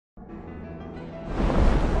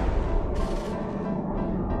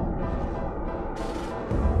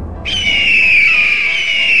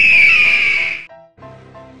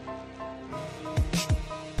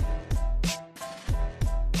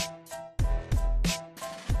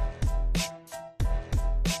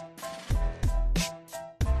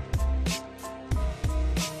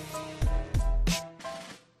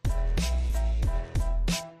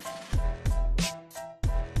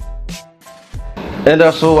And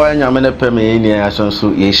also why Yamana Pemania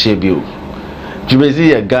so ye shebio.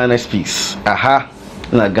 Jumezi a Ghana speaks. Aha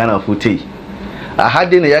na Ghana Futi. Aha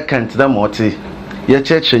din ya kant da moti. Ye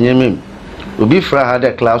church nyemim. Obi fra had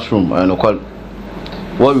a classroom and what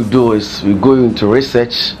we do is we go into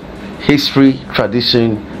research, history,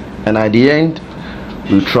 tradition, and at the end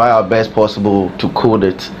we try our best possible to code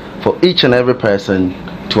it for each and every person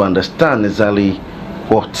to understand exactly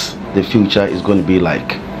what the future is going to be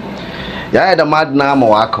like. Yeah, the mad na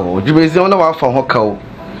mawako. Jumezi ona wa for hokao.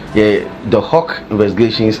 Yeah, the Hawk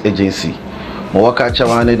Investigations Agency. Mawaka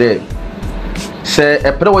chawane de. Say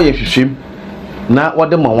e pere wo yehwehwem na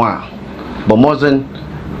wode mawa. Bomozen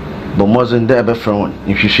de ebe from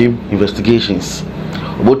yehwehwem investigations.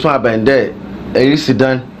 Obotu abende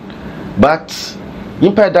erisidan but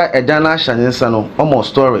impeda edana shanyensa no omo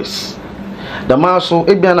stories. The man so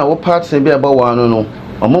ebia na wo parts bia ba wa no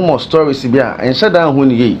omo stories bia enhye dan hu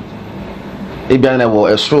ni yi. Ebia na wo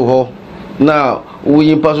esro ho na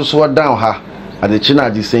we pass so down ha at the China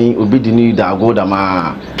di saying obi di ni da go da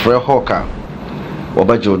ma Fred Hawker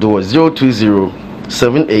obajo do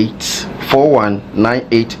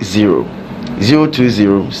 020784190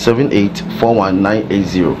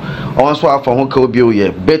 020784190 also afọ ho ka obi o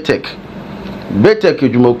ye betek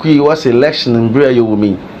edwumakuyi was election in bria yo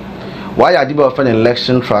mi why adi be of an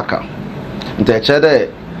election tracker nte chere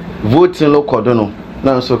voting lo kodo no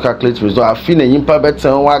na so calculate result afi na yimpa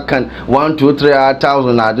betan wa kan 1 2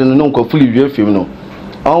 3,000 ade no nko fully wie fim no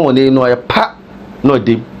on won no e pa no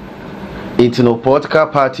dem into no political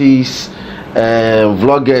parties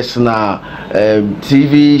vloggers na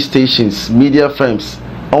TV stations media firms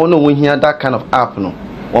on no won here that kind of app no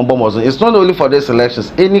one bomb. It's not only for these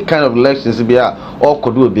elections, any kind of elections be all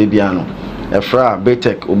could do a baby ano a fra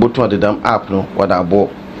betek obotu the damn app no what abo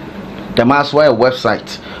the mass why a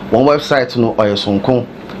website one website no or sonko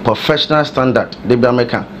professional standard they be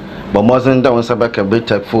American but more than that one sabaka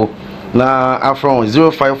betek for na afro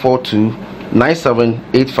 0542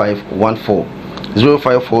 978514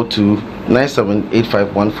 0542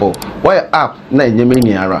 978514 why app na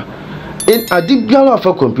nyemeni ara in adibiala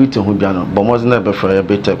for computer hu biano but more than ever for a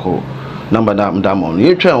betek ko number that on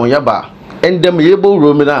you try on yaba and them able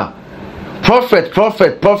room na prophecy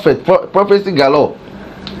galore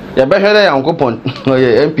ya be here ya nkopon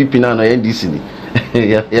oye MPP na no NDC ni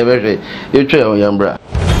ya be here you try on yambra.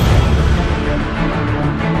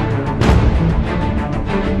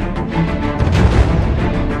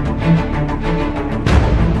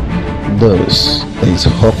 This is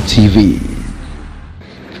Hawk TV.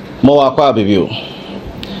 Mo wa kwa bibio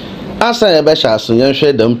asa ya be sha so yen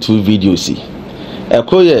hwe dam 2 videos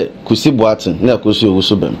ekoye kusi boatin na ekosi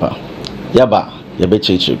owuso bempa yaba ya be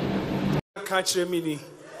cheche ka kire mini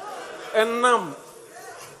enam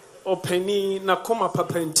openi na koma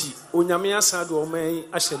papenti onyame asado oman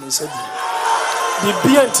ahye ne sabi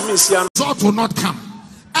bibia ntimi sia result will not come.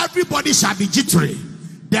 Everybody shall be jittery.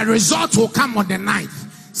 The result will come on the 9th.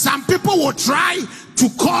 Some people will try to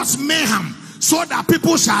cause mayhem so that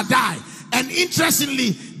people shall die. And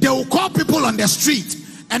interestingly, they will call people on the street.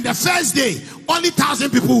 And the first day, only 1,000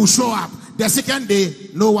 people will show up. The second day,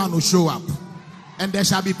 no one will show up. And there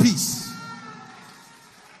shall be peace.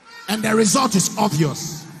 And the result is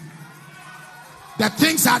obvious. That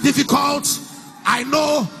things are difficult. I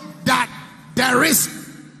know that there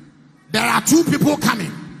are 2 people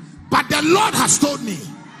coming. But the Lord has told me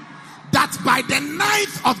that by the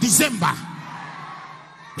 9th of December,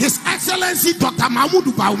 His Excellency Dr. Mahmoud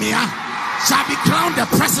Bawumia shall be crowned the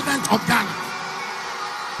President of Ghana.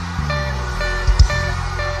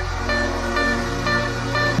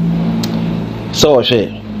 So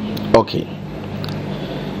okay.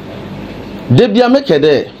 Debia make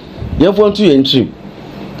there. You want to entry.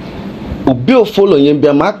 Ubi follow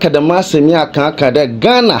yembia makadama semi aka de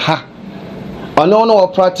Ghana ha. Ono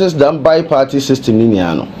practice them bi-party system ni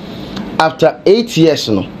ano. After 8 years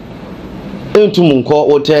no into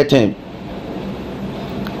munko o 10.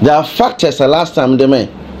 There are factors the last time they made,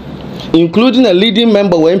 including a leading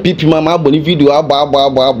member when MPP mama boni video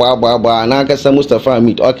na kasa Mustafa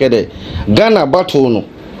Hamid okay there Ghana battle no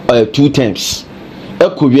 2 times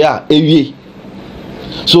ekubia ewie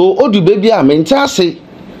so odu baby a menta say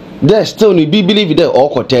there still no be believe there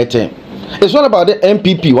all 10. It's not about the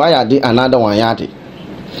MPP why are they another one yard.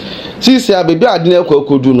 Since ya baby adina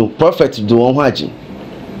ekodu no prophet do won haji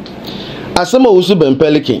asema usu ben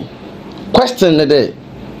pelican question there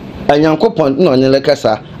anyankopon na onyele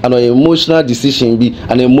kasa an emotional decision be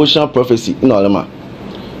an emotional prophecy in olema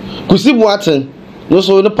kusi buaten no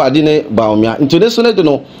so no padi ne Bawumia into this so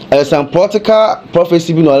no some political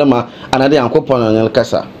prophecy be no olema and ade yankopon onyele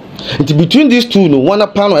kasa into between these two no one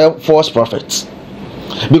upon false prophets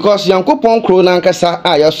because Yankopon Kro Nankasa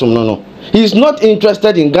Ayasum no. He is not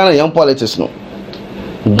interested in Ghana young politics no.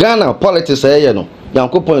 Ghana politics no.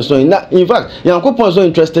 Yankopon is not in fact Yankopon is not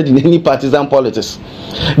interested in any partisan politics.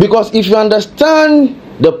 Because if you understand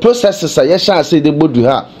the processes I shall say the bodu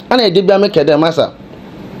ha and I did make a massa.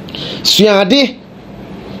 Suade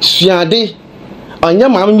anya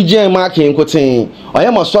ma mije ma ken kotin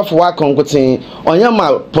anya ma soft work kon kotin anya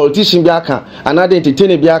ma politician bi aka another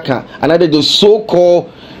entertainer bi aka another the so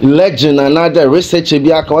called legend another researcher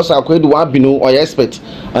bi aka wasa akwedi wa binu or expert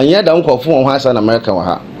anya da nkofo won ha sa na America wa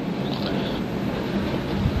ha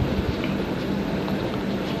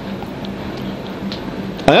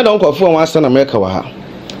anya da nkofo won ha sa na America wa ha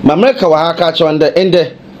ma America wa ha ka cho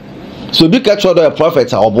ende so bi ka cho do a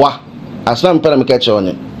prophet oboa asam pere me ka cho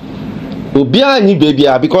ne Obia ni baby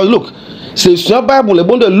because look, say your Bible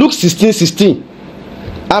about Luke 16:16.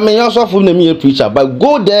 I mean also from the mere preacher, but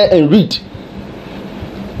go there and read.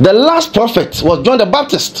 The last prophet was John the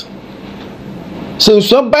Baptist. So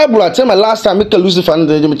your Bible, I tell my last time make Lucifer and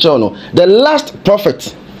the last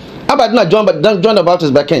prophet. About not John the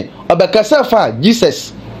Baptist back in. About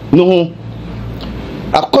Jesus. No.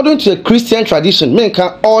 According to the Christian tradition, men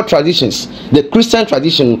can all traditions. The Christian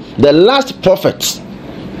tradition, the last prophet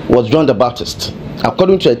was John the Baptist,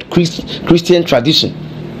 according to a Christian tradition.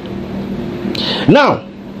 Now,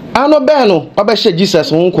 I know Beno, I share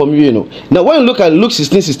Jesus won't come, you know. Now, when you look at Luke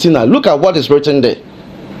 16:16, now look at what is written there.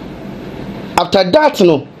 After that,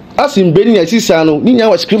 no, as in Benin, I see Sano, Nina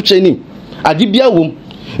was scripture in him. I did be a womb.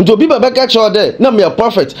 Into people back at you there, now me a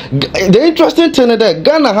prophet. The interesting thing there,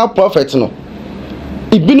 Ghana have prophets, no.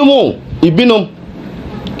 Ibinum.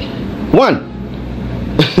 One.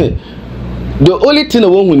 The only thing I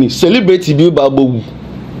want to celebrate is Babu.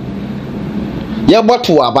 Yeah, but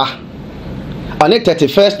to Aba. On the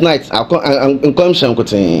 31st night, I'm coming to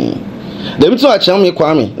Shankotin. The mitzvah I tell me,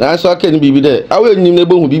 Kwame, and I saw can be there. I will name the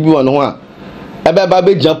who be one one. About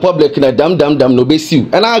Baby jump public in a damn no base you.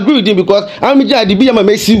 And I agree with him because I'm a jadi be a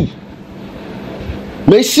messi.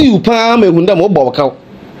 Messi, Pam, and Hunda Moboka.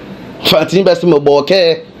 Fatim best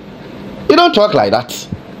Moboke. You don't talk like that.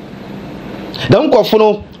 Don't go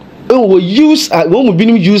for we use when we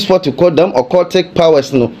been used for to call them occultic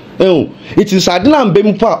powers no. It is adina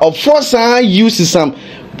bempa of force use some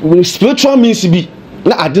spiritual means be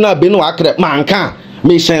na adina be no akre manka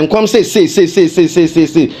me shen come say besi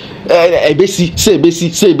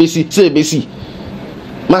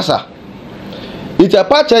masa it's a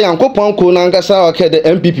part Yankopon ko na ngasa okay the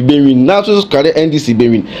MPP be win now to carry NDC be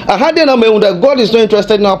win I had na me that God is not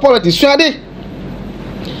interested in our politics suade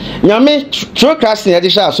Nyame true Christian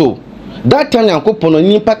edisha so that time Yankopon no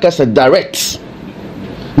nimpa kasa direct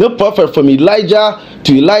no prophet from Elijah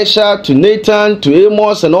to Elisha to Nathan to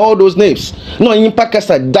Amos and all those names no nimpa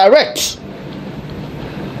kasa direct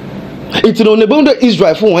it no nebondo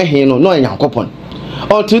Israel for one hin no Yankopon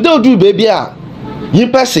until they do baby a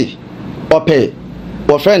nimpa se ope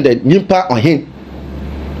offended nimpa on him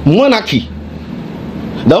monarchy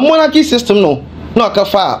the monarchy system no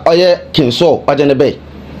akafa oye King Saul odenebe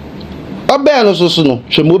Obe no so no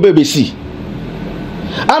hwe mo BBC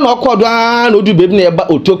ana okodo an odu bebi na eba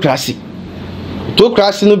autocracy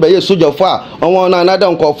no be ye sojafo a onwon na another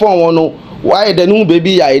nkofo onwon no why the new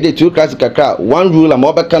baby ya ide autocracy kakra one rule am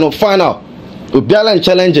obeka no final obiala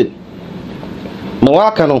challenge na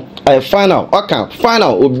waka no I final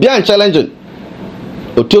obian challenge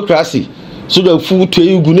autocracy sojafu to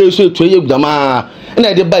egu na so to egu dama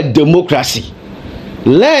na dey ba democracy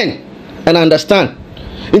learn and understand.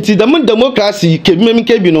 It's the democracy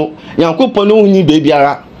kebi no Yankopon no hu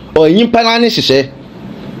bebiara or yimpa ne hyehe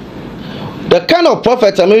the kind of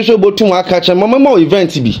prophet I mention botum aka che mama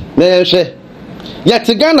event bi na yenhwe yet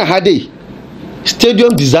Ghana had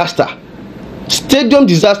stadium disaster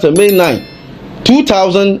May 9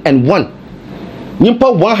 2001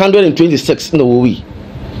 yimpa 126 no we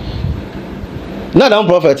na that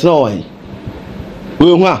prophet no we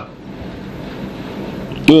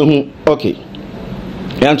hu okay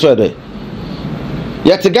answer there.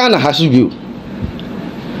 Yet Ghana has you.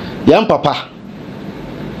 Young papa,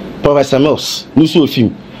 Professor Mills, Nusu of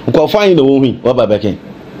him. You can find no win or Babakin.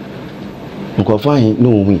 You can find no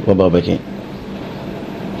win or Babakin.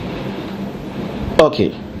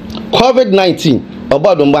 Okay. COVID-19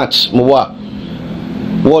 about the match, Mwa.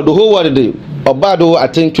 What the whole world do about I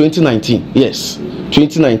think 2019. Yes,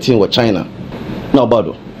 2019 was China. No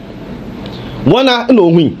about one no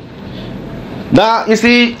win. Now you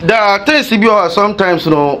see there are things sometimes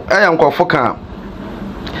I am quite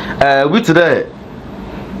with today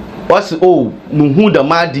what's muhu the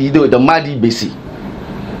madi basi.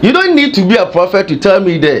 You don't need to be a prophet to tell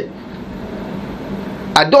me that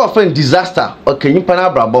ade often disaster okay nyimpa na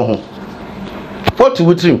abrabɔ ho what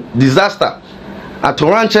with him disaster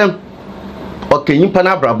atoranchem okay nyimpa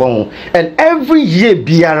na abrabɔ ho and every year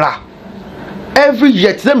biara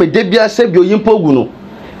tse me de bia se bi oyimpa ogu no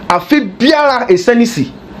afi biara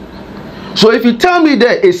esanisi. So if you tell me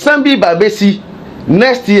that a Sambi Babesi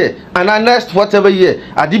next year and next whatever year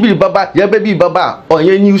Adibili Baba your baby Baba or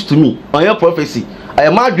your news to me on your prophecy I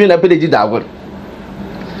am not doing a bit of that word.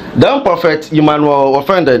 Then prophet Emmanuel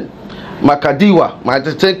offended Makadiwa, my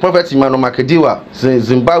take prophet Emmanuel Makadiwa,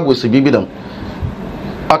 Zimbabwe, Sibibidam.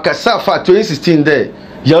 Akasafa 2016 there,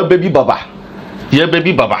 your baby Baba.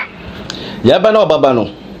 Yabano Babano.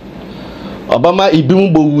 Obama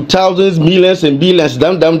ibimbo thousands, millions and billions,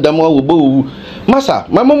 damn, Massa,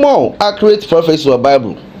 my mom, accurate prophecy of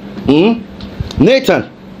Bible. Nathan.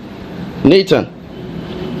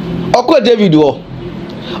 Okwa David wo.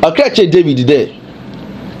 Okra David there.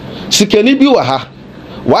 Sikeni bi wa ha.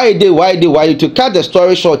 Why to cut the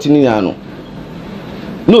story short in ano.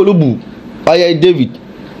 No lubu. Oya David.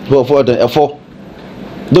 For the effort.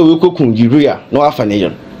 Do we kokun Uria no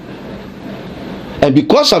afane. And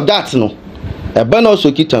because of that no a ban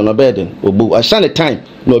also kita no burden obu ashan the time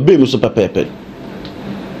no be me so pepepe.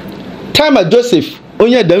 Time of Joseph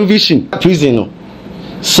onye dan vision prison no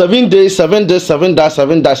 7 days no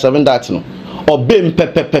obey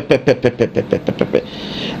pepepe.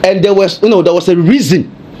 And there was a reason.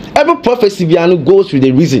 Every prophecy goes with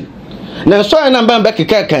a reason. Now so I number back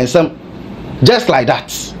can some just like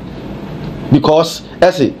that. Because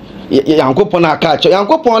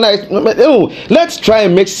let's try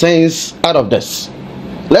and make sense out of this.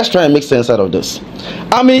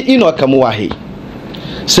 I mean, Kamuahi.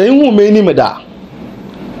 Saying who may name that.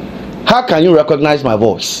 How can you recognize my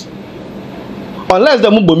voice? Unless the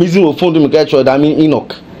Mubomizim will phone to me, I mean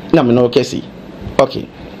Enoch. Okay.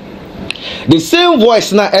 The same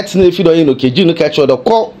voice na etne if you don't Enoch, you catch the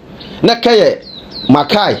call. Na kaye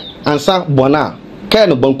Makai and San Bona. Kaye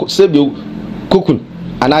Bonko Sebu Kukun.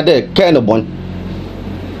 Another kind of one.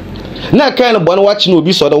 Na kind of one watching will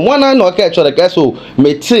be so the one I know catch the castle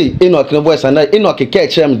may say Enoch voice and Enoch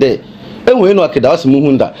catch him there. And we Enoch that's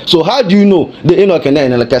Muhunda. So how do you know the Enoch and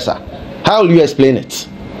the Casa? How will you explain it?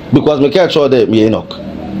 Because me catch all the me Enoch.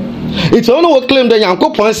 It's only what claim that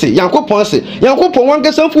Yanko Ponce one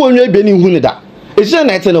get some for you Benny Hunida. It's just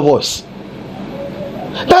night in a voice.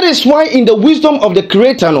 That is why in the wisdom of the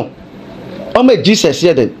Creator no. Ome Jesus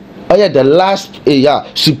said that. The last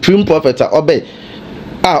supreme prophet obey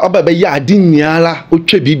ya adiniala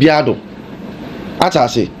otwe bibiado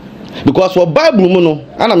atase because for Bible no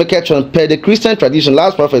and I catch on per the Christian tradition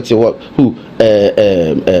last prophet who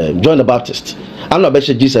John the Baptist. I'm not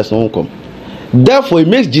sure Jesus no come. Therefore it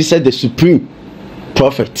makes Jesus the supreme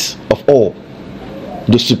prophet of all.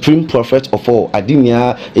 The supreme prophet of all.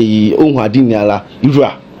 Adinia adiniala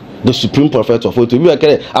ira. The supreme prophet of all. To be I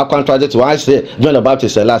contradict what I say John the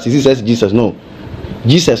Baptist last. He says Jesus no.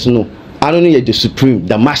 I don't know the supreme,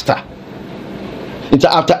 the master. It's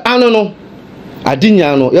after I don't know. I didn't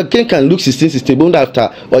know. You can look 16 but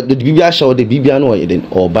after or the Bible show the Bible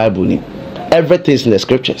or Bible name. Everything is in the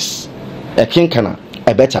scriptures. A king can a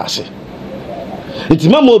better say. It's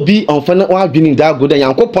mamo be on final one being that good and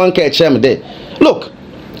Yanko Ponka chem there. Look,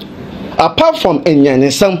 apart from Enyan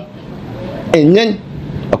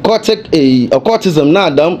occultism na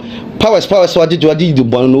adam powers so did the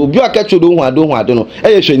bon no bi aka chodo hu ado no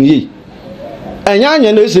hwenye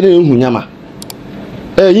anya no ese na hu nyama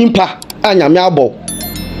yimpa anyame abo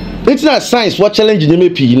it's not science what challenge nyame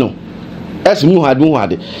pi no as mu ado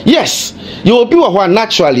ade yes you will be wa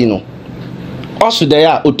naturally no also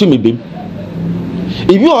there otumi bem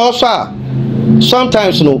if you also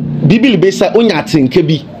sometimes no bible be say onya atenka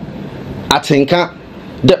bi atenka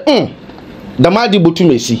the madi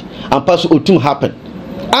butumesi and pass otum happen.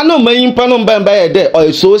 I know my impanom by there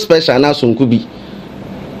or so special now some could be.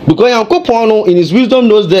 Because Yankopono in his wisdom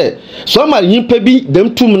knows there. Some are yimpebi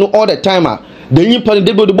them 2 minutes all the time. The yimpan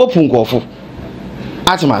they go the bopun kofu.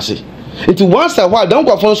 Atmasi. It's once a while don't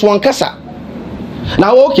go from one kasa.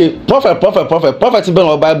 Now okay, prophet ben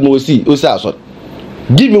or Bible see.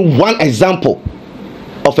 Give me one example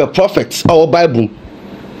of a prophet or Bible.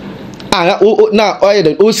 Now oil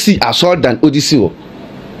than OC assault than ODCO.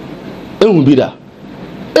 It be that.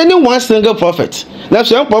 Any one single prophet. Now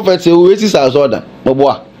some prophets say OC assault than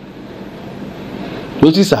Maboa.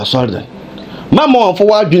 OC assault than. Mama on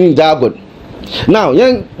forward doing that good. Now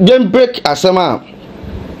young break asama.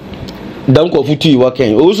 Don't go futu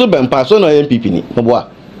working. Also ben pass on MPP ni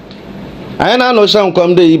Maboa. I know some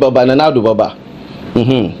come there baba na do baba.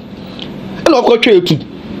 And of course you too.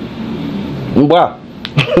 Mboa.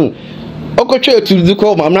 okoche to the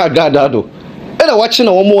call mamra gadado ena watching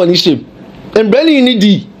na womo oni shame embrani ni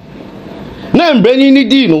di na embrani ni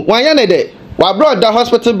di no wan ya ne de wa bro da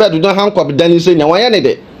hospital bed don handcuff dan say nya wan ya ne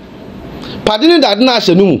de padini da na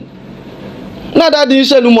asenu mu na da di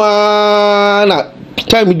asenu mu na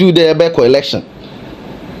time do the back election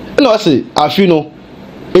no say afi no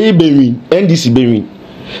e bewin NDC bewin.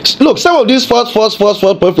 Look, some of these false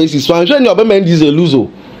prophecies so I'm sure your NDC is a loser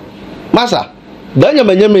masa dan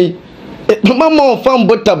nyame mama fam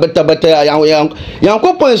beta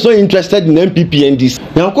yankopon is not interested in MPP NDC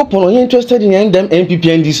yankopon is interested in them MPP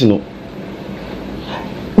NDC no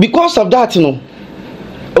because of that no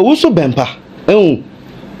also bempa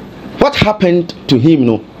what happened to him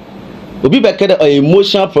no obi bekede an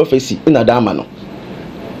emotional prophecy in adama no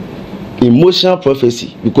emotional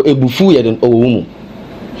prophecy because ebufu ye den owumu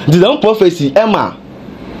the long prophecy emma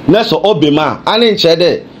na so obema ani nche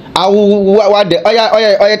de awu wa de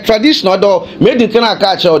oya traditional do made in kana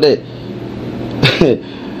ka che de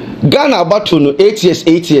Ghana battle no 8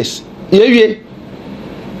 years yewie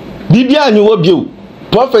bibia anyi wo bio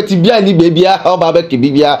prophet bia ni bebia oba be ke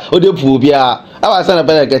bibia odepu bia awasa na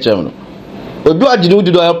bele ke chem no obi agide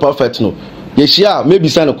udi do prophet no ye share maybe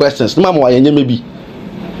send questions no mama ye maybe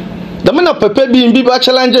the man of pepe bi ba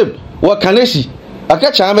challenge what kanesi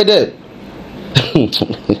akacha me there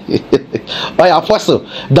oh apostle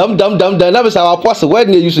dum that is our apostle where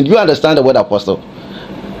do you understand the word apostle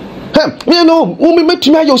me no me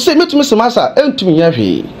metumi ayo say metumi semasa entumi nya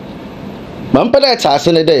hwe man pede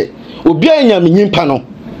taase ne de obi anyam nyimpa no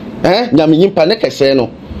nyam nyimpa ne kese no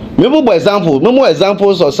me bo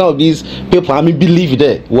examples of some of these people I believe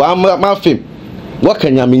there wa ma fame what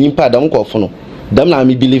can nyam nyimpa dam kwofo no dam na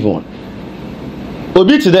me believe one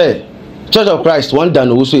obi today Church of Christ one dan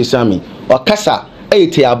also isami or kasa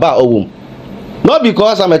ete aba owum not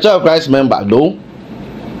because I'm a Church of Christ member no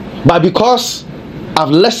but because I've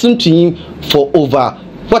listened to him for over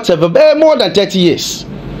whatever more than 30 years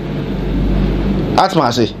that's my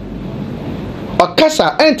say or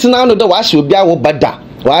kasa entina no da wa hye obi awo bada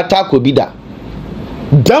wa attack obi da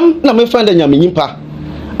dam na me friend nyame nyimpa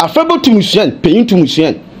afabo tumusuan peyin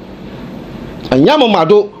tumusuan anyamo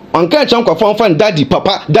mado onka chan kwafon fan daddy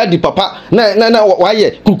papa na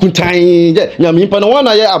waye kukuntan je nyame nyimpa no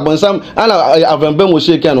wona ye abonsam ana avembe mo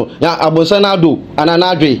sheke no ya abonsan na do ana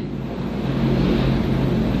na adwe.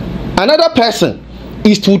 Another person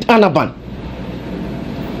is Tut Anaban.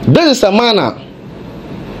 This is a man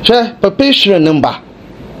perpetual number.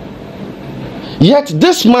 Yet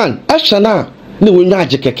this man Ashana no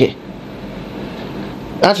winyaje keke.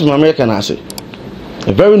 That's my American answer.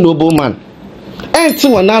 A very noble man. Enti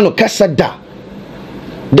wana no kasada.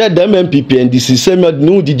 That the MPP and this is same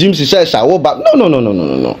no the Jim says I back.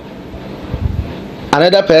 No.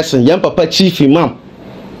 Another person, young Papa Chief Imam.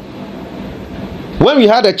 When we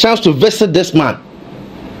had a chance to visit this man,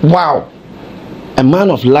 wow, a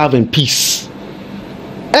man of love and peace.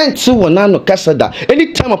 Enti wana no kasada.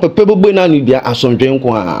 Anytime a people boy na ni dia asomdwen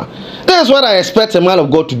kwa. That's what I expect a man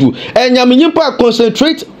of God to do. And nyamenyimpa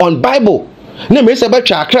concentrate on Bible. Ne me se be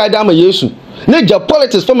twa akra da ma Yesu. Ne ja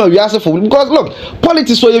politics for my for because look,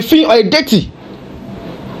 politics or you feel or dirty.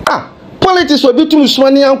 Politics will be too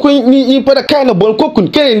swani and queen ni put a kind of bon cook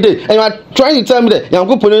and you are trying to tell me that you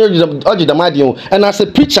go put the medium and as a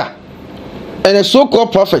preacher and a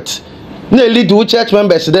so-called prophet. Ne lead to church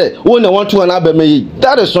members there when they want to another me.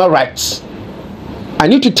 That is not right. I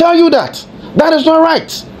need to tell you that. That is not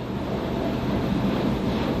right.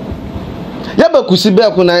 Yaba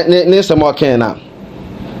kusibe kuna ne samo kena.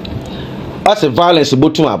 As a violence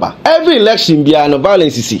botumaba. Every election be no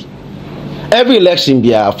violence see. Every election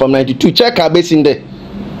be from 92 check our base in there.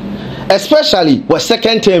 Especially was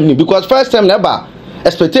second term because first term never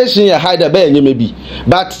expectation you high the bear maybe.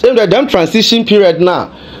 But in the them transition period now,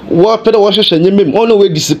 what pedo washes and you on the way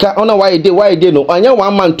this on why they no on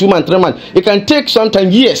 1 month, 2 months, 3 months. It can take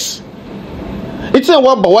sometimes years. It's a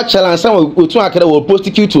what but what challenge some will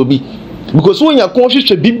prosecute to be. Because when you're conscious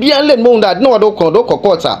to be beyond more that no do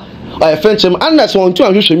kokota or a French unless one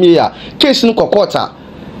to use me case no kokota.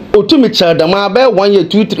 Otumi chadama be 1 year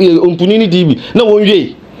 2 3 umpunini dibi na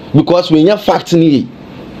wonwe because we nya fact ni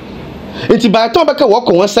enti by time beka work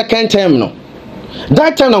on second term no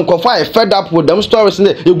that time na kofa fed up with them stories na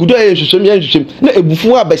egudo ehwehwem na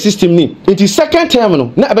ebufu aba system ni enti second term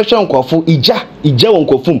no na abehwe nkofo ija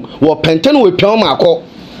wonkofum wo penten we pion makọ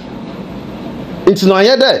enti no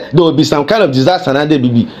anya there will be some kind of disaster na there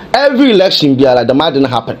bibi every election be like the mad didn't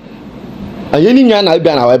happen. Ayeni nya na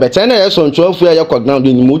bia na we beta na yeso ntwofu ya yakọ ground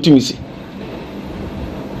ni motumisi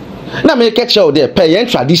na me catch out there pay yen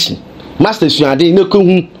tradition master suade ne ko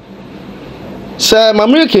hu say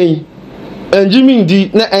American and Jimmy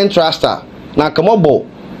D na entrasta na kamobo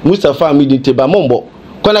Mustafa Midi Teba Mombo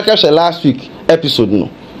kona kasha last week episode no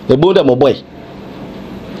the boda mo boy.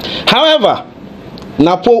 However,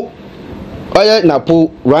 Napo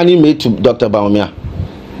running mate to Dr. Baumia.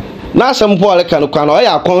 Now some boy can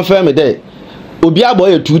confirm there. Obia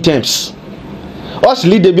boy 2 times. Us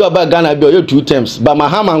lead the about Ghana boy 2 times, but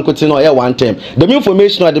Mahama and Coutinho 1 time. The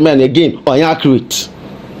information of the man again accurate.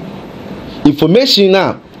 Information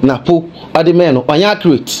now Napo or the man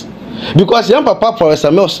accurate. Because young papa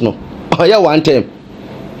Professor Mills no 1 time.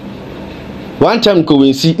 1 time go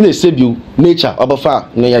we see in the Sebu nature obafa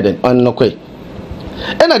no yaden on no kwe.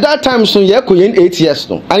 And at that time so ye ko 8 years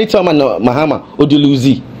no. Anytime Mahama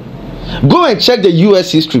Odiluzi. Go and check the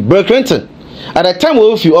US history. Bill Clinton at the time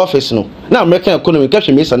we few office no. Now American economy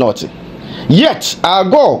capture me not. Yet I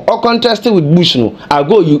go or contested with Bush no. I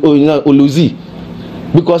go you Oluzi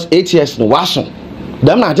because 8 years no waso.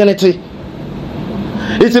 Them na identity.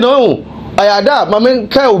 It's no I ada mamen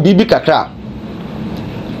kai obibi kakra.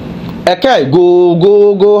 Okay,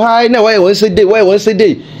 go high now. Why once a day?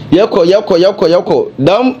 Yoko.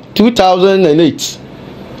 Down 2008.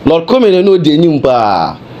 Lord coming and no de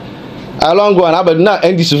nyumpa. Along go and about now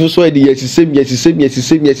end this so yes same. The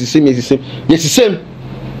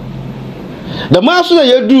master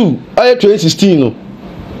you do 2016 no.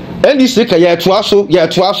 And this year yeah twaso.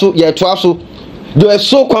 They were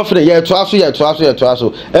so confident yeah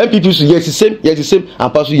twaso. And people say yes same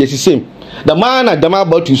and pass yes same. The man at the man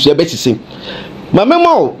about to say better same. My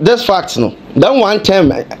memo, this facts no. That 1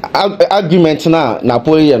 time argument now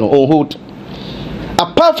Napoleon on hold.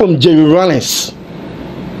 Apart from Jerry Rawlings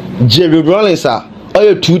are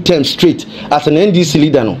all 2 times straight as an NDC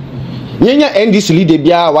leader no. Yenya NDC leader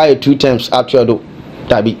bia why 2 times actually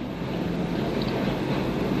tabi.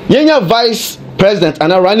 Yenya vice president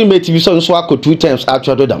and a running mate TV so 2 times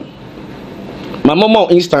actually them. My memo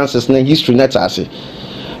instances in history net say.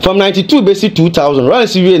 From 92 basic 2000, run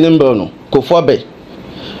CV number no. Kofo Bay.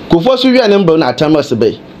 Kofo CV number na Atamos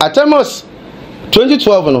Bay. Atamos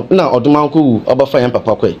 2012 no na Odumanku Obafa yan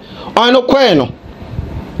papa kwe. Ono kwe no.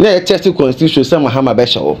 Na test constitution say Mahama be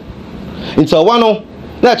shawo. Into one no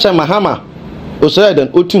na cha Mahama osere den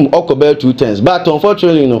otum okobe 2 times. But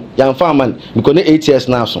unfortunately no yan farman because 8 years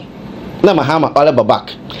now so. Na Mahama all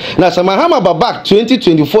back. Na sa Mahama back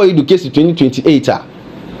 2024 education 2028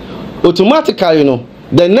 automatically you know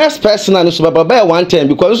the next person and so by 1 time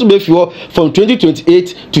because so be from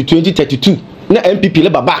 2028 to 2032 na MPP le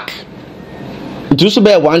back it so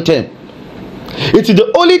be 1 time it is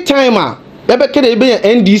the only timer ebe kede be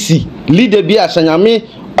NDC leader bi asanyame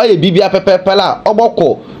oye bibia pepepela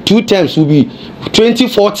oboko 2 times will be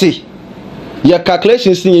 2040 your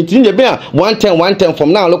calculations in it be 1 time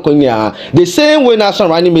from now look on the same way national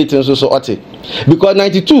running meetings so ote because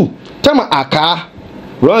 92 time aka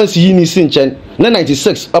runs yini sinchen na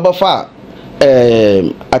 96 abafa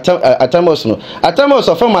Atamos no Atamos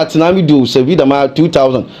of Martinami do Sevilla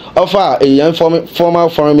 2000 offer a young former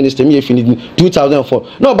foreign minister me 2004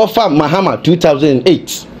 no abafa Mahama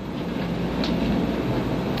 2008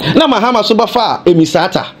 na Mahama so abafa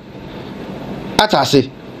emisata atase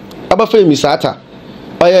abafa emisata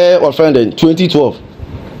oye or friend 2012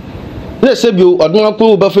 na sebio odun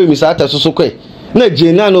ko abafa emisata so kwe na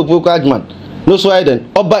jena no poko adman no so iden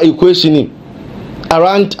oba equation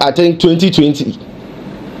around I think 2020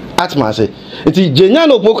 at Marseille. It is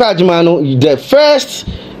Jeniano Poka Adjumano, the first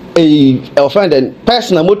offended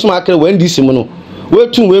person a motor market when this mono where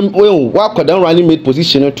to when walk down running made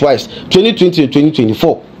position twice 2020 and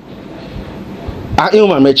 2024. I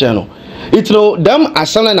am my channel. It's no damn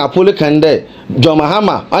asana na pole kande John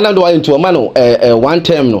Mahama another into a mano 1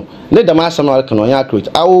 term no. Let the master can on accurate.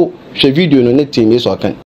 I will share video no net team so I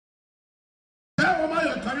can.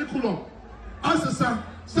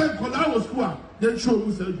 Then show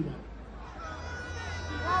you say you.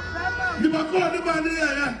 The Bako the man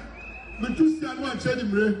here, the two see and one change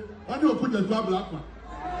him. Why do you put the black one?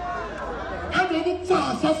 And the book for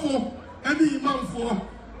any imam for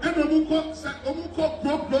and the book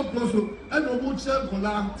and the book shell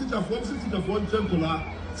collar, teacher for gem collar,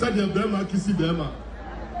 said your Bema kissy Bema.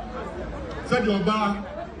 Said your bar,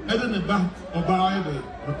 and then the back or bar.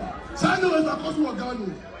 Sano was a cosmo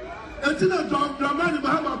gun. And then Dramani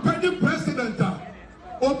Mahama pending president.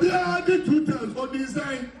 Obia did 2 times on the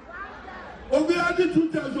same. Obia did 2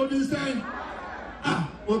 times on the same.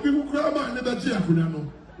 Obi Mukrama and the Chiafunano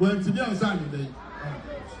went to the outside today.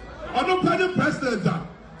 I'm not pending president.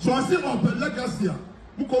 So I say open legacy.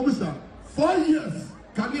 Mukobisa 4 years.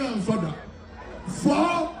 Can you answer that?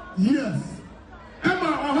 4 years. Emma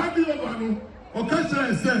or have you over? Okay, sir,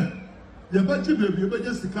 I said, your budget baby, you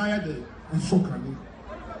just kaya day.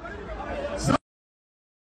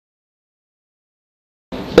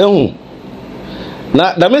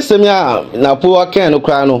 Na me say me na po ken no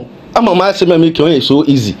kra no ama ma say me ke so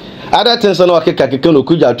easy other things no akeka no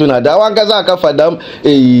kuja to na da wan gaza aka fadam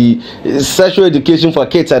sexual education for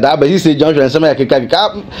kids that but he say Johnson say me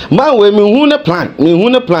akeka man we me hu ne plan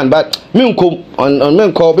but me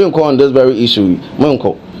nko on this very issue me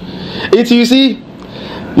nko it you see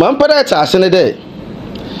man pada ta ase ne there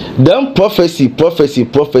them prophecy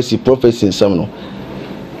in some no.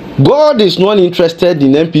 God is not interested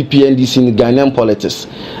in MPP NDC in Ghanaian politics.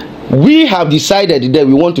 We have decided that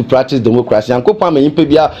we want to practice democracy. And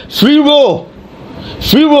free roll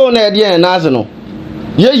na idea and nazano.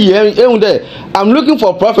 I'm looking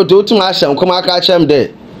for prophet to Otumasha and come catch him there.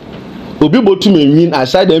 Obi botu me win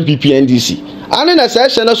aside MPP NDC. And in a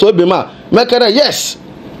session also be ma yes.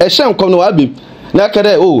 A sham come no abi. Na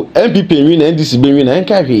kare MPP win NDC be win and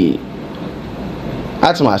carry.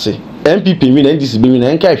 Atmase MPP win NDC be win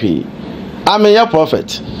and carry. I'm a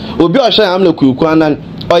prophet. Obi Osha am no kukuanan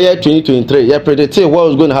oye 2023. You predict what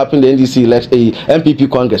was going to happen in the NDC election, MPP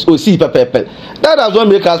Congress. See pepe. That does not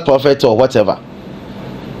make us prophet or whatever.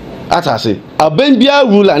 As I say, a Benbia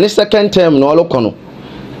ruler in the second term no lokono.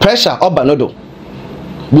 Pressure oba no do.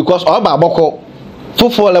 Because oba boko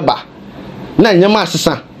fufo leba. Na nyama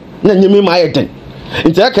asesa. Na nyemi mayeden.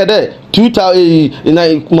 Inti akade 2000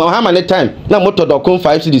 in Muhammad time na motor dokon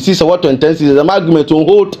 5 cds what 10 cds the argument on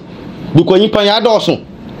hold because nyipa ya doso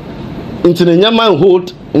inti na nyama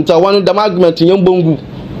hold inti one the argument nyam bongu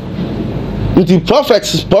inti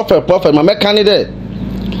prophet ma mekane there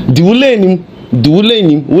the ulenim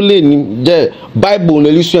the Bible no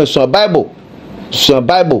listen so Bible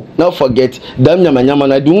not forget them nyama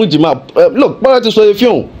na du njima look but so if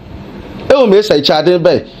you e me say chade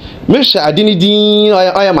be me sha adini din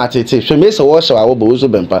oya matete hwe me say wo sha wo bo so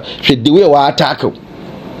bempa hwe the way wa attack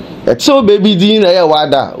it's so baby din na ya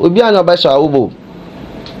wada obi anya ba sha wo bo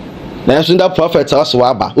na so that prophet also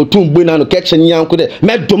aba otumgbe na no kechen yanko de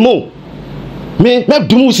medumu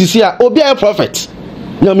sisi a obi a prophet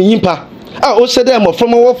na me yimpa o said them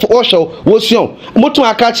from wo show wo sion motu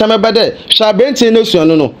aka cha me bede sha benti na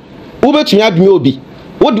suon no wo betumi adumi obi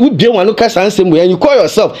wo bie wanu kasa nsem we you call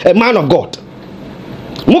yourself a man of God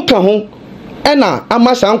muka ho ena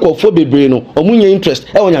amasa ankofo bebre no omunye interest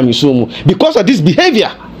e wonyamiso mu because of this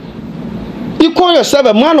behavior. You call yourself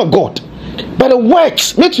a man of God but the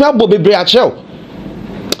works make you abo bebre a chel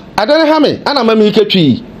I don't know how me ana mama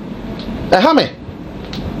iketwi how me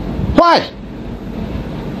why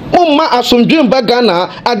umma asomdwe mbaga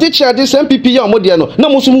na adichi adi MPP ya omode no na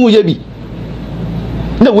musumu ye bi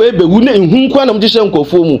na we bewu na ehun kwa na mdishe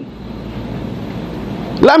nkofo mu.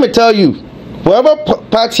 Let me tell you, whatever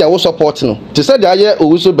party I will support no to say the aye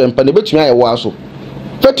owuso bempa na betumi aye wo aso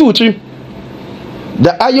fetu utri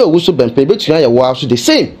the aye owuso bempa betumi aye wo aso the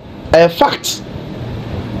same a fact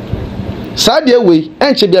sadie we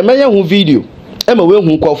enche bia menye hu video e ma we hu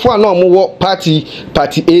nkofo na omo party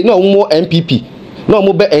A na omo MPP na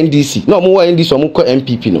omo be NDC na omo NDC omo ko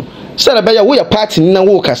MPP no say na be ya we ya party na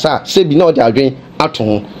wo kasa say bi na o de adwen ato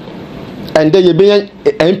ho and then you be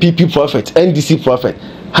MPP prophet NDC prophet.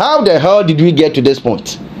 How the hell did we get to this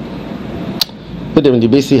point? Put them in the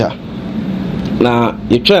base here. Now,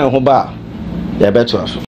 you try and hold back. They're better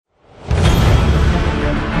off.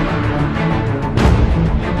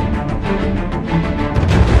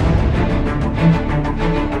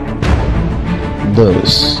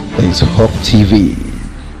 This is Hope TV.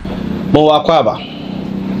 Mowakwaba.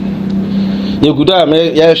 You could have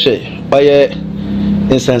made Yashe by a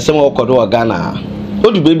insensate or Kodoa Ghana.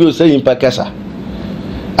 What do baby say in Pakasa?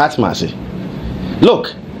 Atmasi.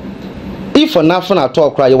 Look, if for nothing at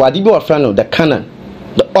all, cry, you are the friend of the canon,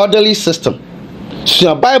 the orderly system. So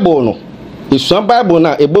your Bible no, if some Bible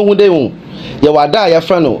now, a bone day you are die your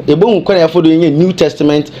friend, a bone can for doing a New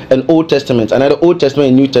Testament and Old Testament, another Old Testament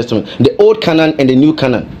and New Testament, the Old Canon and the New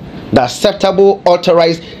Canon, the acceptable,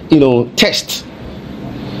 authorized, text.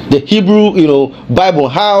 The Hebrew, Bible,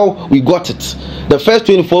 how we got it. The first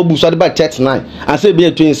 24 books are about 39, and say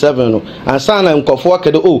be 27. And son and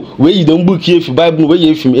Kofuaka, where you don't book here for Bible, where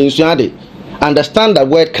you from Insuade. Understand that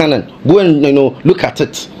word canon. Go and look at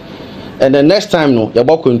it. And the next time, you're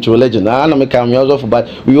walking into religion. I don't make off, but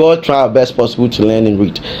we all try our best possible to learn and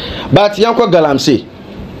read. But Yanko Galamsey.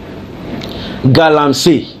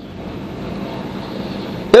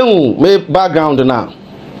 My background now.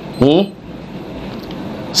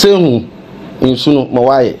 Say in Suno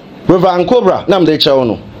Mawaye. Reverend Cobra, nam de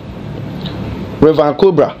chaono. Reverend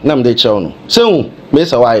Cobra, nam de chaono. Say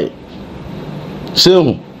Mesa Waye.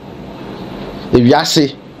 Say if you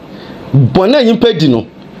say, Bona impedino.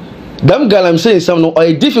 Them galamsey some no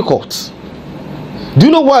are difficult. Do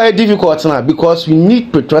you know why it's difficult now? Because we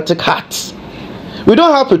need patriotic hearts. We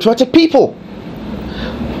don't have patriotic people.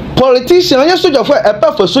 Politicians, I just soldier for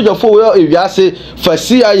a for soldier for well, if you say for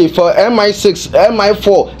CIA, for MI6,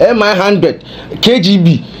 MI4, MI100,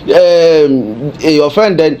 KGB, your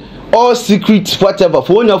friend, then all secret whatever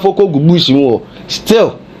for one of go bush more.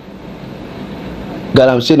 Still,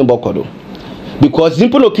 galamsey no bokodo. Because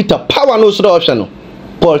simple no kita power no sort of option.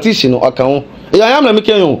 Politician no account. I am na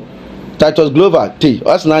making you. Titus Glover, T.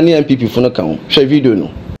 Us na ni MPP for no count. Share video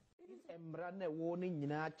no.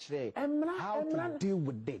 How to deal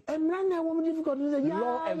with it.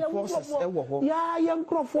 Law enforcers yeah, young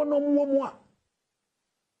Crawford no more.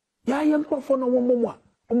 Yeah, young Crawford no more.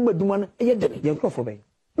 Duman, young Crawford.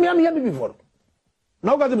 Me, I'm here before.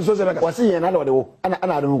 Now got him so was he another way, and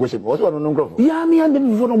I don't know what's no Crawford. Yeah, me and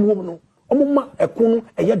before no woman. A coon,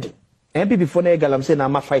 a yadi. MPP for Negal, I'm saying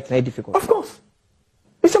I'm a fight difficult. Of course.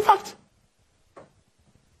 It's a fact.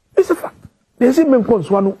 It's a fact. There's a man called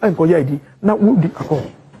Swanu and Koyadi, now would be a call.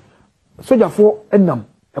 Soldier for Enam,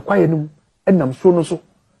 a quiet Enam Sonoso,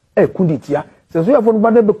 a Kunditia, says we have one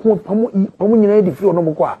bad Pamunity Free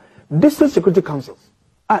Nomoqua, District Security Councils,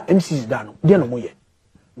 MCs Dano, Dianamoye,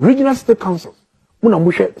 Regional State Councils,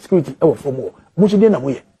 Munamusha Security, or for more,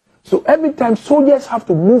 Mushidinamoye. So every time soldiers have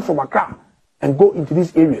to move from Accra and go into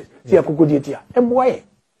these areas, see a Kokodietia, MYA.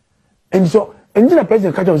 And so, and then the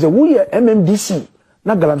president catch up and say, we are MMDC.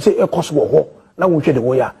 Na galam say e cost wo na wo hwe de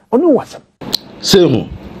wo ya oni wasam sehu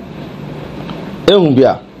ehun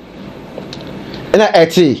bia na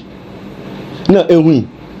eti na ehun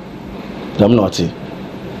dam na oti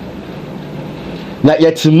na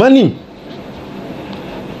yetimani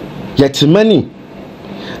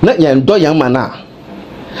na yendo yama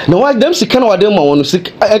na wa dem sika na wa dem ma wonu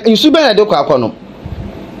sik insu be na de kwa akono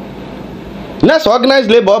na so organized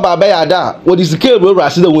labor ba ba ya da wo di sika ro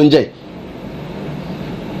rasi de wonje.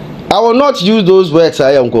 I will not use those words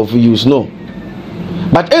I am going to use, no.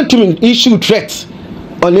 But entering issue threats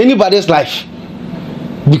on anybody's life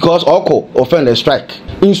because Oko offend a strike.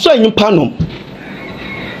 In so in panum,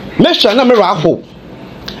 make sure na me raho.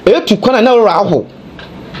 To kwana na raho.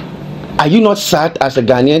 Are you not sad as a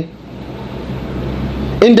Ghanaian?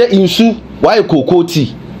 In the insu why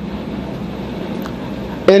kokoti?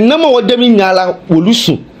 And nama wademi nyala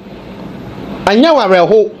wolusu. Anya wa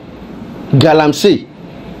reho galamsey.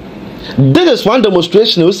 This is one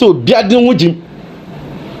demonstration we say obiadin wujim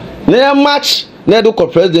na match na do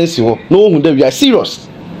presidency no hu that we are serious.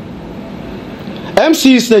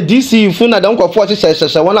 MCs na DC fu na don ko for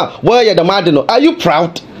sheshe wana where you the mad no. Are you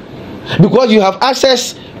proud because you have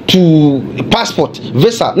access to passport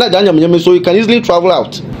visa na dan nyam so you can easily travel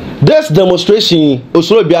out? This demonstration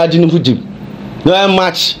osoro obiadin wujim na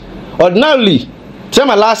match ordinarily tell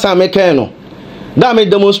my last time make no that made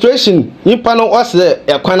demonstration nipa no was the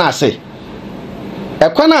ekwana ase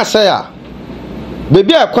ya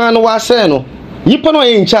baby ekwana no wase no nipa no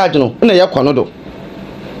in charge no na yekwa do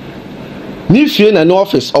ni fie na no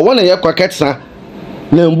office or one yekwa ketsa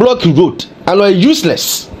na block road and are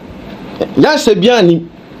useless ya se biani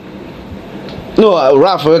no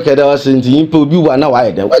Ralph Rekeda was in the impo bi wa na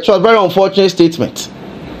wa there, which was very unfortunate statement,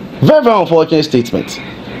 very unfortunate statement.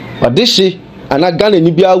 But this she and I Ghana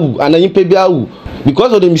ni biawu and impe biawu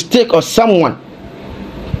because of the mistake of someone.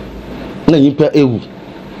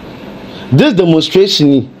 This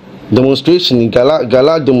demonstration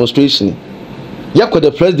gala demonstration. Yakwa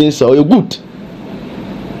the presidency or you good.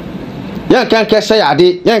 Yan kan say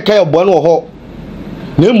ade, yan kan your no ho.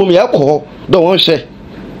 Na mum yakọ do won hwe.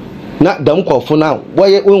 Na dam kwofo na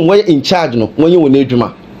why in charge no when you won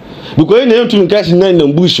adwuma. Because you name to cash na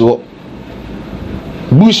bush ho.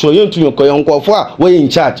 Bush ho you to your kwofo a why in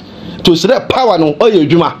charge. To say power no oye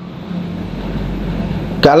adwuma.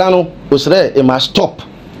 Gala no osre it must stop.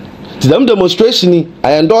 To them demonstration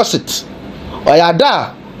I endorse it.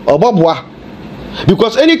 Oyada obobwa.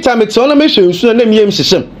 Because anytime it's on a mission you should name yem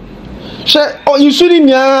system. She you should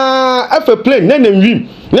nya afa plane na nwim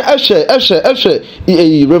na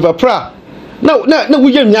ehwe river pra. Now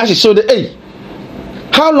we yem nya so the hey.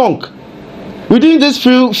 How long? Within this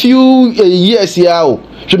few years here o.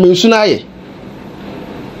 She me nsu na ye.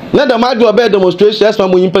 Na da ma do obe demonstration as ma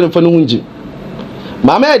mo yimpa ne fa no hunji.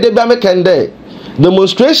 Mama e de bia me kende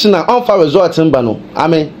demonstration na on for result mba no.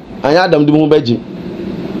 Amen. Anya adam de mo baji.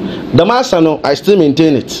 The master no, I still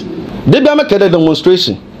maintain it. They be make a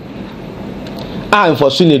demonstration. I'm for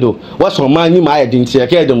Sunido. What's for money? My identity,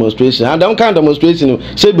 a demonstration. And don't kind of demonstration.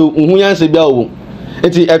 Say, Muyan say, Bill.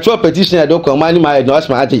 It's a true petition. I don't come money. My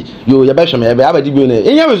identity. You, your best, may have a debut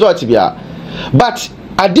in your resort. But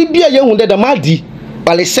I did be a young that the Madi,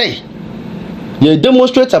 but let's say, You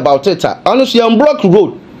demonstrate about it. Honestly, you block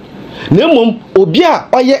road. Nemum obia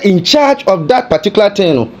oye in charge of that particular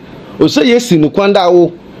thing. O say yes in kwanda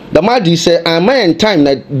o. The madi say I man time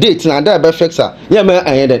na date na that be fixer. Yeah man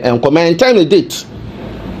and command time the date.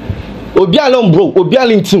 Obia lom bro, obia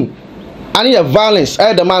lintim. Ani ya violence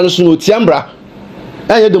I the man so no tiambra.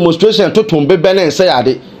 I demonstration to tumbe bene say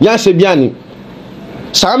ade. Yan se biani.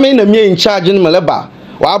 Sa me na me in charge in maleba.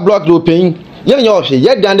 Wa block the open. Yan yo hwe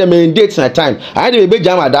ye dan the main dates and time. I dey be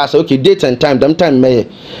jam that say okay date and time them time me.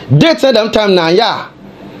 Date and them time na ya.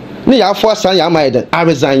 Ni ya force ya my den. I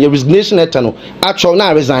resign your resignation letter no. Actual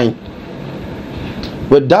na resign.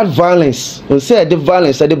 With that violence, when say the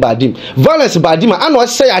violence the badim. Violence badim I no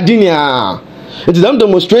say adinia. It is them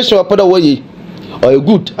demonstration of the way or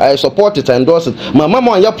good. I support it, I endorse it. My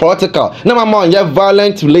mama on your political, na mama on your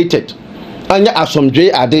violent related. And ya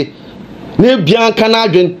asomdwe ade. Ne bianka na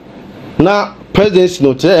adwen na presidency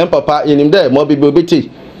no tell papa yenim there mo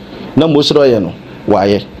bibobeti na mosro ye no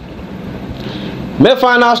waye. My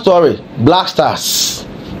final story, Black Stars.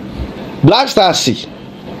 Black Stars.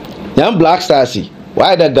 Yan Black Stars.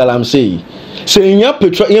 Why that galam say? Say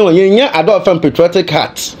nya adult from patriotic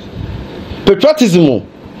heart. Patriotism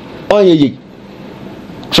on ye.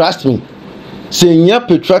 Trust me. Say nya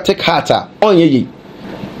patriotic heart on ye.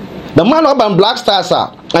 The man up and Black Stars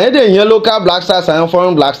are. I had a local Black Stars and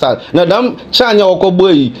foreign Black Stars. Now them China wako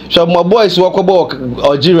boy, so my boys wako boy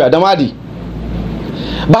Algeria, damadi.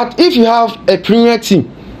 But if you have a Premier team,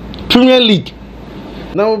 Premier League,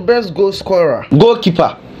 now best goal scorer,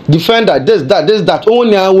 goalkeeper, defender, this that,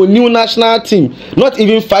 only our new national team, not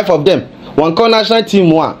even 5 of them. One call national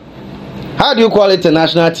team one. How do you call it a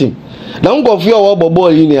national team? Don't go for your bobo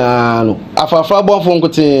in no. Afafra bon fon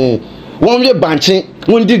kote. One year banching,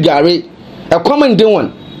 one di gare, a common day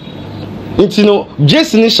one. It's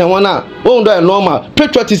Jason Shawana, won't do a normal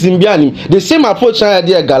patriotism behind him. The same approach I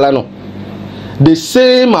idea Galano. The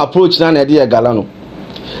same approach na idea Galano.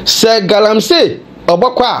 Say Galam say,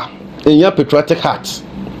 Obakwa in your patriotic heart.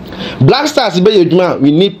 Black Stars be your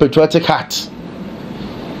we need patriotic heart.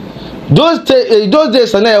 Those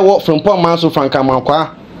days I walk from Paul Manso Frank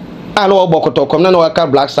Amankwa. I know Bokoto come no waka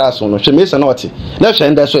Black Stars no. She makes a naughty. Let's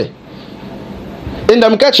end that way. In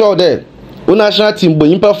them catch all there. O national team bo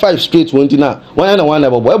impa 5 straight won na one na one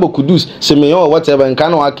boy ebo kudus semeyo or whatever and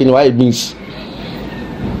can work in why it means.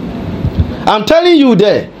 I'm telling you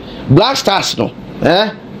there, Black Stars no,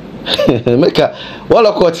 make a wall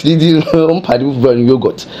of court did on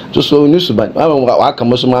yogurt. Just so news about I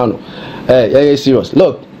come serious.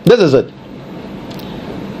 Look, this is it.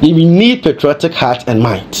 You need patriotic heart and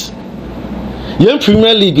mind. Young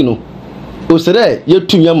Premier League, you know, o say you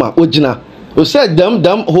two yama ojina. O said them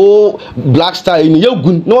whole Black Star in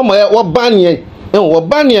Yogun no more what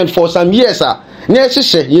banyan for some years near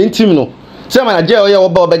Shisha yin team no. Some Nigeria or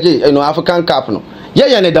Bobaji African Cup no.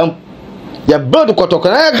 Yeah, them. Ya build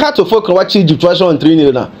Kotokan. I had to focus watching Detroit on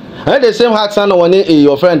 3 now. And the same heart son one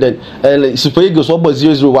your friend and Super Eagles what was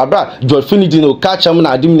 0 wabra Dolphinity no catch am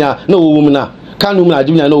na adimina no woman na can woman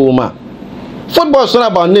adimina no woman. Football is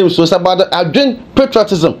not about names, so it's about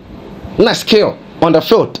patriotism, not skill on the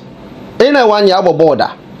field. Anyone you have a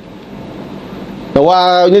border. The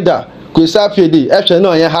why you need that? Because after actually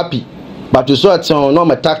no, you're happy, but you saw it on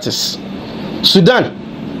normal tactics. Sudan,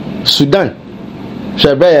 Sudan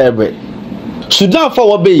for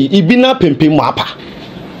what be? Ibina pimpin mapa.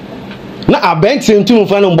 Na abenti ntu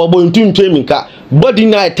mfa no mbobo ntu ntwemi ka body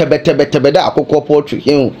na tebe da akokɔ poetry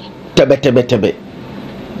tebe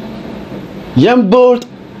yam bold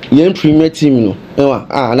yam Premier team no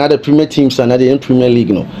another Premier teams another yam Premier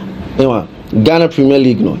League no Ghana Premier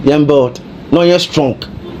League no yam bold no yam strong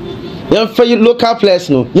yam fair local players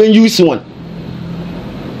no yam use one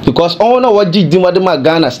because all no what did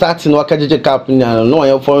Ghana starting wakajeje cup no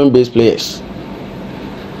yam foreign based players.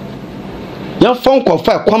 Young phone call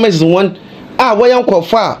fire comments one why young call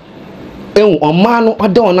fire on man I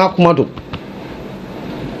don't know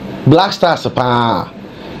Black Stars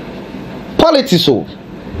politics so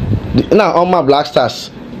now on my Black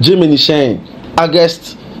Stars Jimmy Shane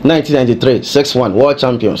August 1993 6-1 world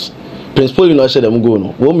champions Prince Paul no say them go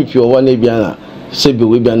no wo me pure one bia say be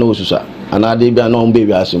we bia no susa and I dey bia no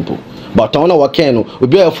baby as simple but on our can no we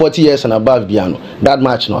be 40 years and above bia no that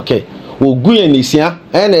match no okay we go in isia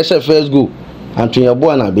and first goal and to your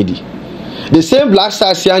boy na bedi the same Black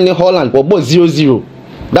Stars here in Holland we both 0-0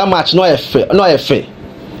 that match no fair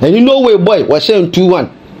and you know way boy was saying 2-1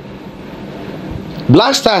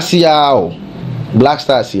 Black Stars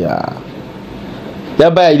here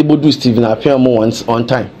thereby you do Steven appear more once on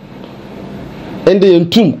time and the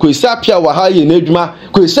entum kwesi apia wa ha ye na adwuma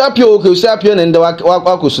kwesi apia and the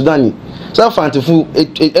wako Sudan so fantifu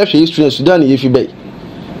history Sudan ye fi bay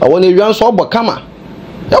awon ewian so obo kama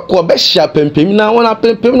yakọ be hia pempem na wona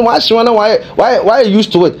pempem no ahye wona why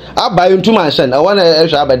used to it abai ntu mansion awona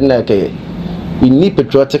ehwa abadi na kay we need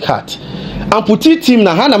patriotic heart amputee team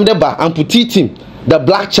na hanam de ba amputee team the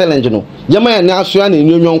black challenge no yema na aso na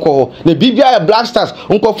enwonwo nkọ ho na bibia black stars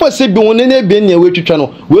nkofo se bi won na be na wetwetwa no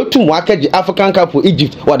wetum wakaji African Cup for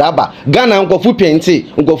Egypt wadaba Ghana nkofo penti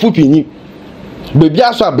nkofo pinyi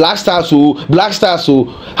bibia so black stars so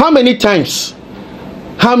how many times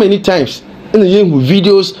in the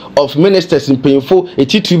videos of ministers in painful a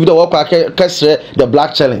TTV that work the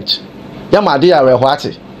black challenge yama dey are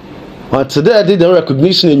what but today I did the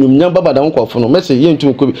recognition in your number but don't call for no message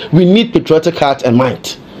we need patriotic heart and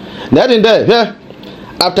mind. That in there, yeah.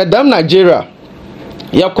 After them Nigeria,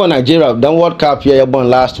 Nigeria, then World Cup here born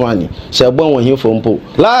last one. Say born when you from po.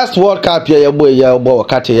 Last World Cup here boy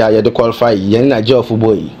wakati ya the qualify yen Nigeria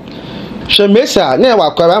football. She mesa na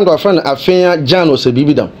wa kwara ndo friend afia Jan se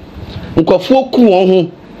bibidam. Nkofo ku won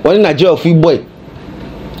ho won Nigeria football.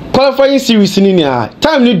 Qualifying series ni nia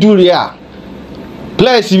time ni duri a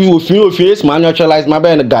players we ofin man neutralize my be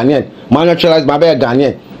Ghanaian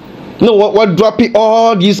no what drop it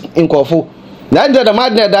all these nkofo na the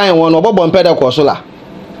madness dying one obobo mpeda kosola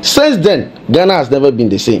since then Ghana has never been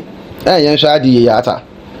the same yen shadi yata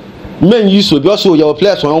men use so also your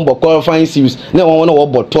players won qualifying series na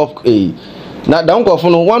one top na da nkofo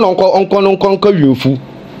no one onko yunfu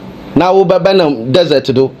na wo baba na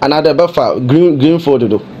desert do another befa green fold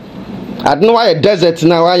do I don't know why a desert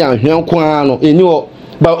now I am here no eni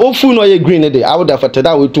but ofu no ye green dey I would have fated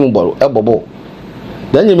that we too ebobo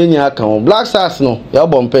then you mean account black stars no ya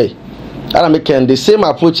bompe ana me can the same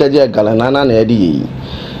approach e galana na edi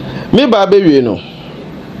me ba bewie no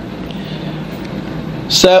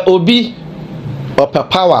sir obi opa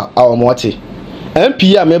power our moti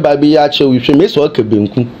MP a me ba be ya che wi hwe me so ka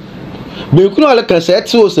benku no le kan se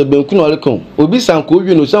ti o se benku no le kan obi sanko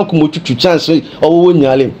wi no sanko mo tutu chance owo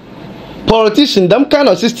nyale politician them kind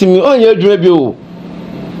of system on your dream bio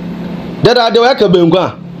that are the work of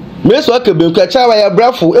benku me so ka benku a chawa ya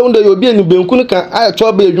brafo e ndo yo bi enu benku no kan a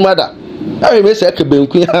cho ba edwuma da a me se ka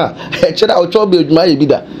benku ha e chira o cho ba edwuma ye bi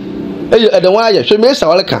da e de wa ye hwe me sa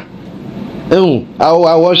wole kan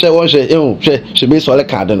won she me so le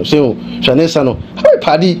kan da no se hwe ne sa no ha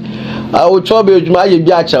padi a o cho ba edwuma ye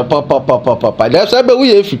bi a cha papa da so be wu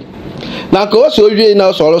ye fi na ko so wie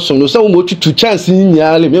na so so no se mo tutu chance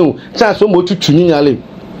nyale me chance mo tutu nyale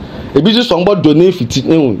ebi so sombo do na fiti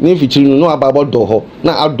na fiti no ababo do ho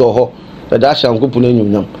na ado ho da sha nkopu na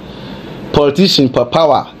nyumnyam politician for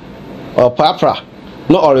power or papra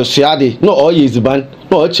no orisiade no oyeziban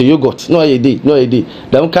no oche yogurt no yede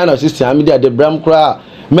them kind of system amidi the bram kra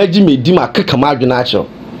meji medi makaka madwena acho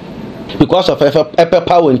because of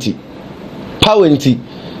power nti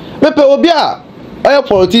mepe obi a oya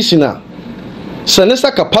politician a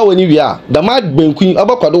senesa ka power ni wi a da mad benku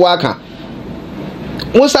abakwado waka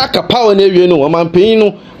Musa ka power na ewie no wamampen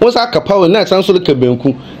no Musa ka power na sanso ka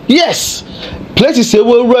benku yes places say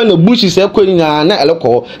we run na bush say kwanya na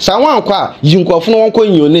eleko sa wan kwa yinkofo no won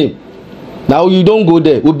kwanya name now you don't go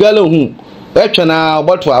there we bele hu etwa na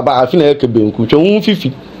bottle aba afi na ka benku twa hu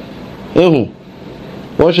fifi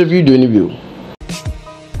won she video ni bio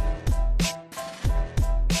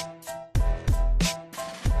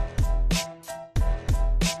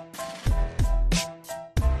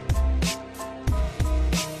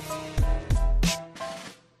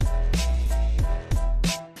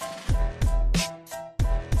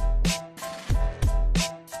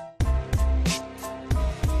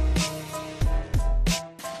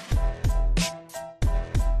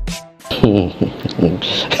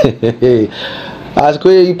as ko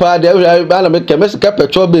yi pa de ba na me kemesi ka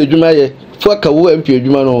petrol be adwuma ye fo ka wo MP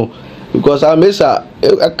adwuma no because I mesa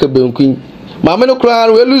akabenku mama no kra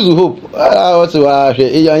we lose hope what wa hwe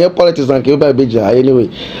e yan politics and ke ba beja anyway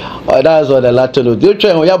that's all the latter no dey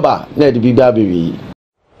try on yaba na de bibia bewi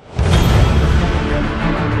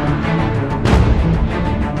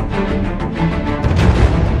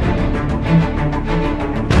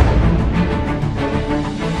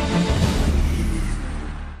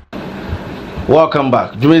Welcome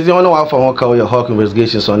back. Jumezi ono wa fa won ka your hawk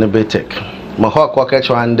investigations on the Betech. My hawk wa catch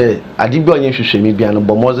one day. Adibi onye hwehwe mi bia no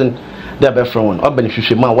bomozin dey be from one. Obani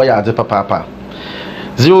hwehwe ma wa ya ade papa.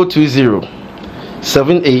 020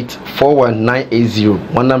 7841980.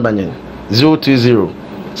 One number nyen. 020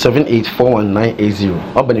 7841980.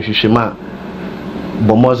 Obani hwehwe ma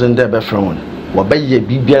bomozin dey be from one. Wa be ye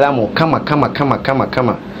bibiara mo kama.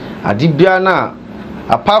 Adibia na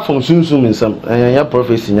apart from sunsun nsam ya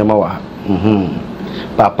prophecy nyama wa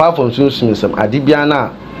but apart from sunsun nsam adibia na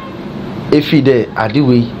if you there ade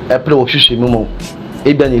we epre wo hwehwe mu mo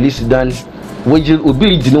e bia na list dan wogil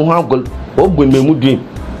obi di no ho agol wo gbon memu dream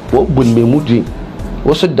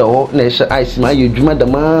wo so da ho na ehye ice ma ye dwuma da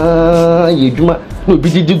ma ye dwuma no bi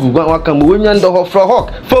didi gugu waka mo wonya ndo ho fra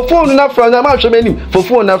hawk for phone na fra na ma hwe manim for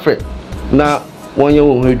phone na fra na wonye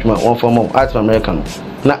wo ho dwuma won for mo at American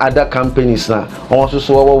na other companies na won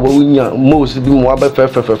so wo wonya most bi mo ba fe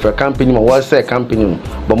company mo wa say company no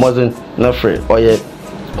but more than na fra oye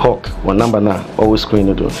hawk one number na always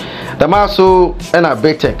screen do the maso and a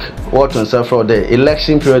big tech what on for the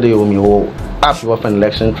election period you me wo app of an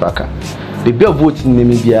election tracker the bill vote ni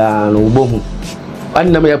me bia no bohu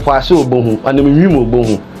an na me pass obohu an na me nwim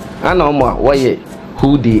obohu ana o why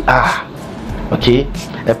who they are okay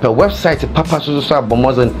a per website papa so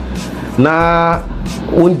abomozen na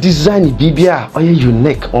on design bibia o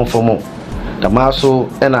unique on for mo the maso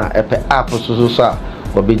and a per app so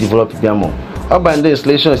or be develop biamo about the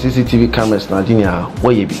installation of CCTV cameras na dinya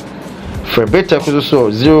why be for better so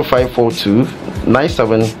 0542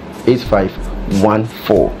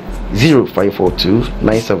 978514 0542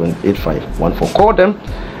 978514 call them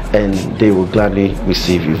and they will gladly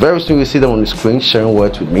receive you. Very soon we see them on the screen sharing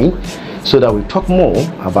words with me so that we talk more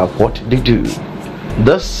about what they do.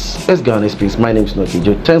 This is Ghana Speaks. My name is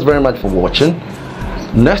Nokijo. Thanks very much for watching.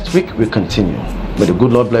 Next week we continue. May the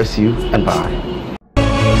good Lord bless you and bye.